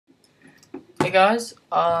guys,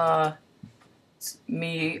 it's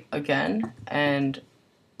me again, and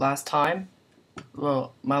last time,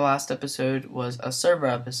 well, my last episode was a server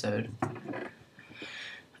episode,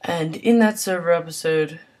 and in that server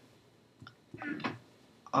episode,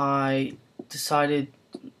 I decided,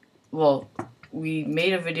 well, I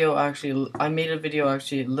made a video actually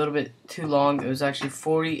a little bit too long. It was actually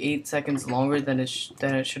 48 seconds longer than it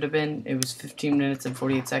should have been. It was 15 minutes and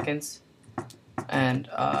 48 seconds, and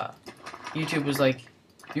YouTube was like,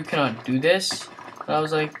 "You cannot do this," and I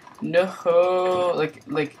was like, "No!" Like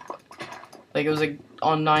it was like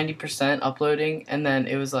on 90% uploading, and then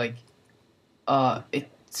it was like, it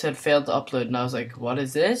said failed to upload, and I was like, "What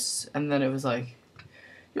is this?" And then it was like,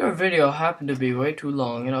 "Your video happened to be way too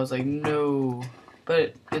long," and I was like, "No,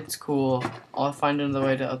 but it's cool. I'll find another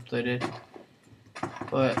way to upload it."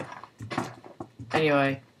 But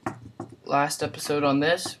anyway, last episode on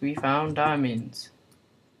this, we found diamonds.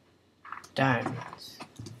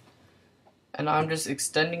 And I'm just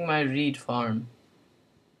extending my reed farm.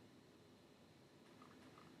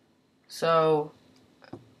 So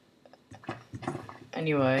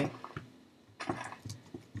anyway,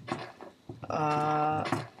 the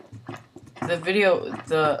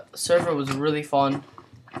server was really fun.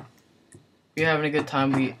 We were having a good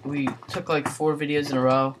time. We took like 4 videos in a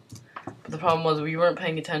row, but the problem was we weren't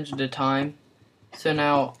paying attention to time. So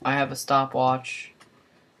now I have a stopwatch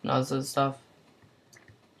and all this other stuff.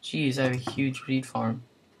 Jeez, I have a huge reed farm.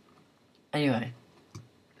 Anyway,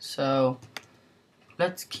 so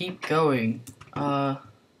let's keep going.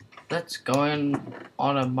 Let's go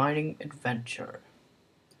on a mining adventure.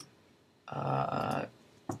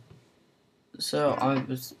 So I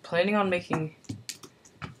was planning on making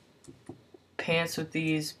pants with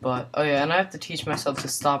these, but oh yeah, and I have to teach myself to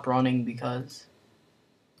stop running because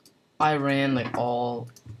I ran like all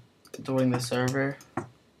during the server,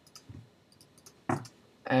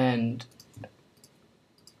 and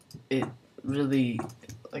it really,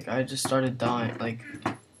 like, I just started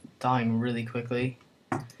dying really quickly.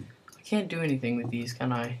 I can't do anything with these,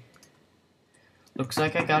 can I? Looks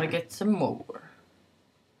like I gotta get some more.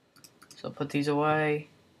 So I'll put these away,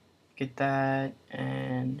 get that,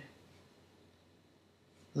 and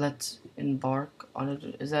let's embark on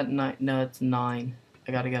it. Is that 9? No, it's 9.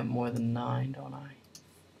 I gotta get more than 9, don't I?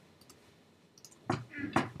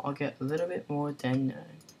 I'll get a little bit more than 9.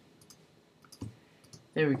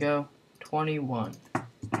 There we go. 21.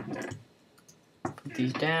 Put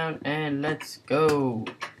these down and let's go.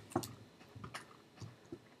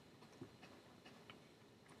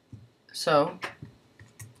 So,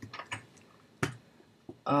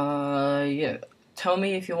 yeah. Tell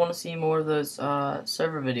me if you want to see more of those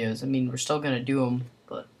server videos. I mean, we're still gonna do them,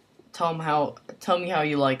 but tell me how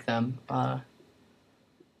you like them.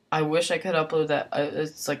 I wish I could upload that.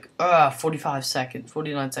 It's like 45 seconds,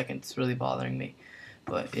 49 seconds. It's really bothering me.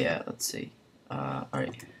 But yeah, let's see.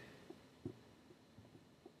 Alright.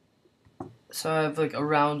 So I have like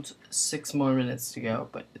around 6 more minutes to go,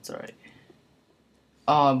 but it's alright.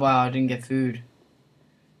 Oh wow, I didn't get food.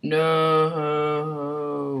 No.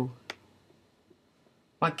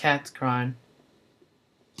 My cat's crying.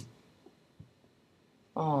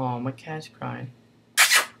 Oh, my cat's crying.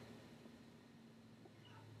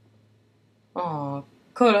 Oh,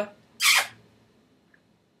 Coda.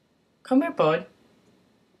 Come here, bud.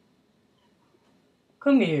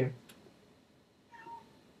 Come here.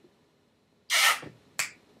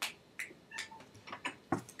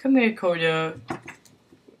 Come here, Coda.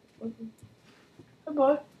 Hey,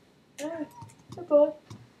 bud. Hey, bud.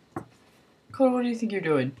 Coda, what do you think you're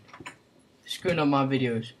doing? Screwing up my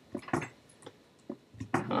videos.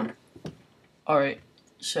 Huh? Alright,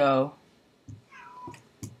 so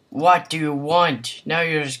what do you want? Now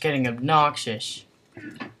you're just getting obnoxious.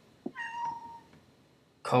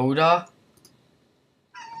 Coda?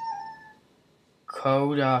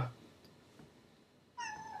 Coda.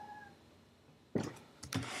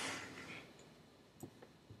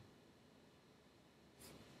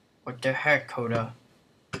 What the heck, Coda?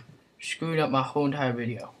 Screwing up my whole entire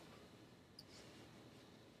video.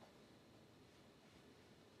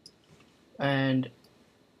 And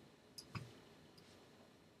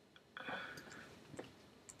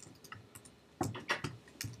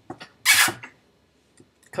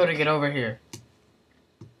Coda, get over here.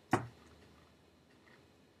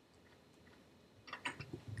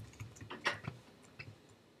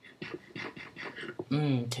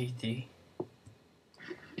 Tasty.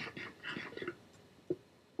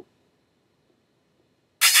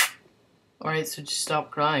 Alright, so just stop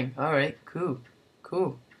crying. Alright, cool.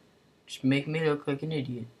 Just make me look like an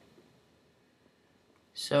idiot.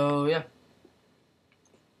 So, yeah.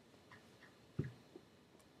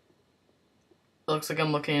 looks like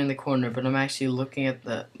I'm looking in the corner, but I'm actually looking at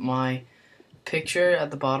my picture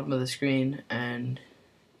at the bottom of the screen, and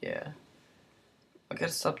yeah, I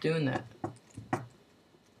gotta stop doing that.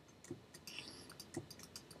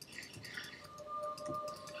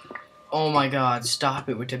 Oh my god, stop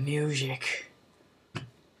it with the music.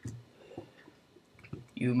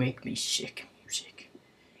 You make me sick, music.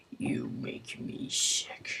 You make me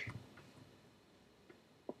sick.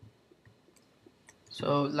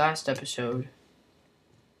 So, last episode,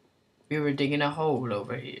 we were digging a hole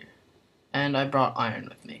over here. And I brought iron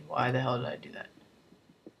with me. Why the hell did I do that?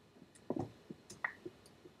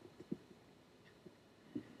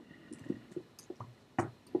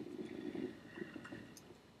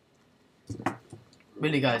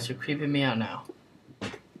 Really, guys, you're creeping me out now.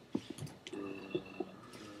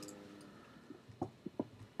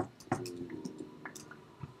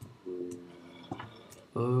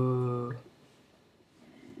 Ooh.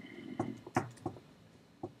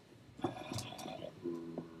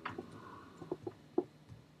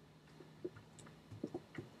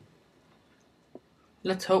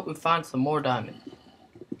 Let's hope we find some more diamonds.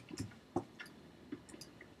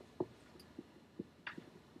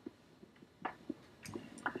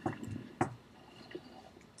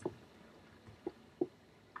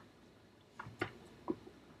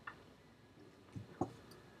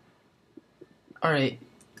 Alright,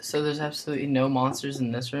 so there's absolutely no monsters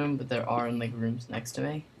in this room, but there are in like rooms next to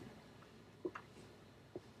me.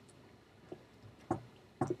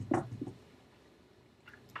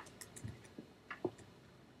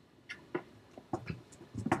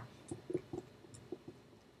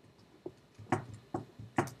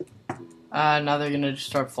 Now they're gonna just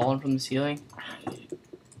start falling from the ceiling.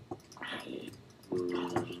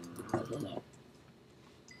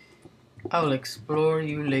 I will explore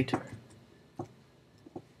you later.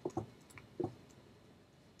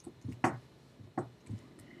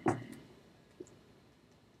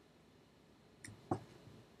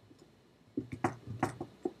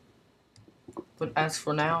 But as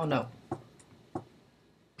for now, no.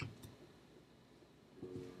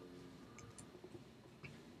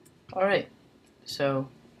 Alright, so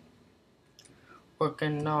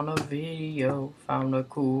working on a video, found a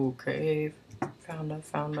cool cave, found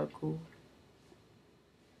a cool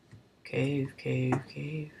cave.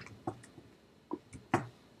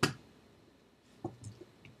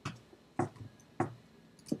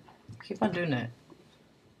 Keep on doing that.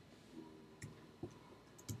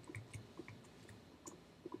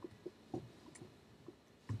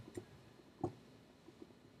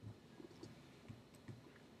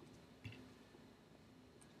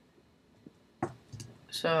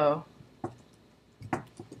 So,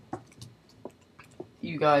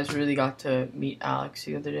 you guys really got to meet Alex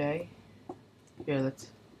the other day. Here,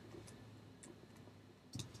 let's...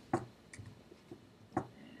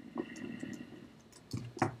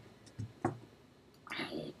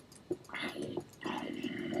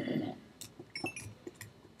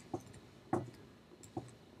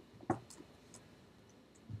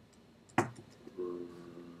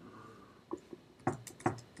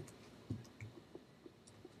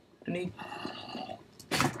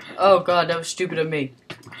 Oh god, that was stupid of me.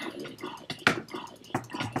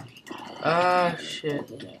 Ah,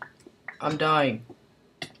 shit. I'm dying.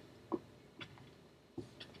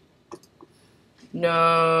 No.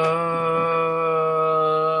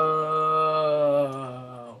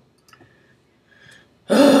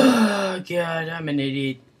 Oh god, I'm an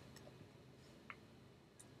idiot.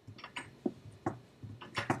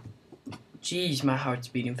 Jeez, my heart's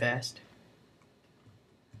beating fast.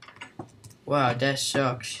 Wow, that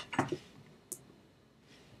sucks.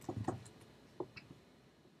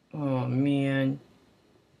 Oh man.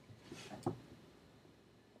 I'm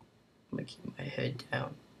gonna keep my head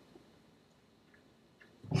down.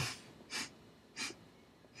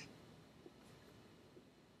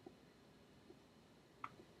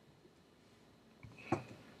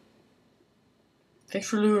 Thanks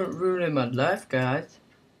for ruining my life, guys.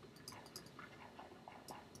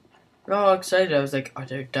 I got all excited. I was like, are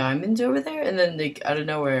there diamonds over there? And then, like, out of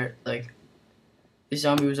nowhere, like, the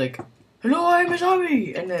zombie was like, hello, I'm a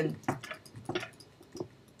zombie! And then...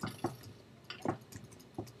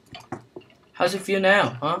 How's it feel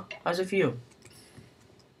now, huh? How's it feel?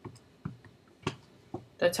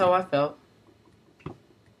 That's how I felt.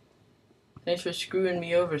 Thanks for screwing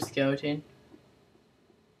me over, skeleton.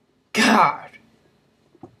 God!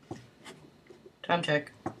 Time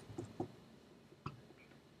check.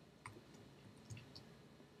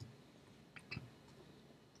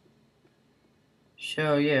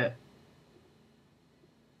 So, yeah.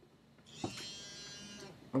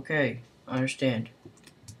 Okay, I understand.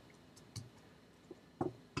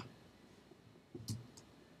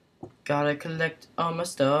 Gotta collect all my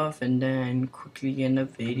stuff and then quickly end the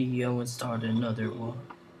video and start another one.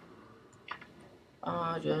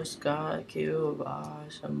 I just got killed by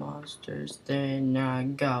some monsters, then I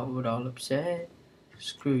got all upset.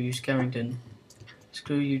 Screw you, Scarrington.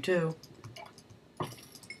 Screw you too.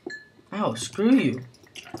 Ow, screw you.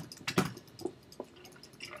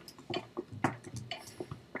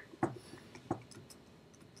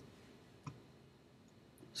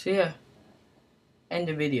 So yeah, end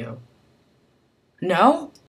the video. No?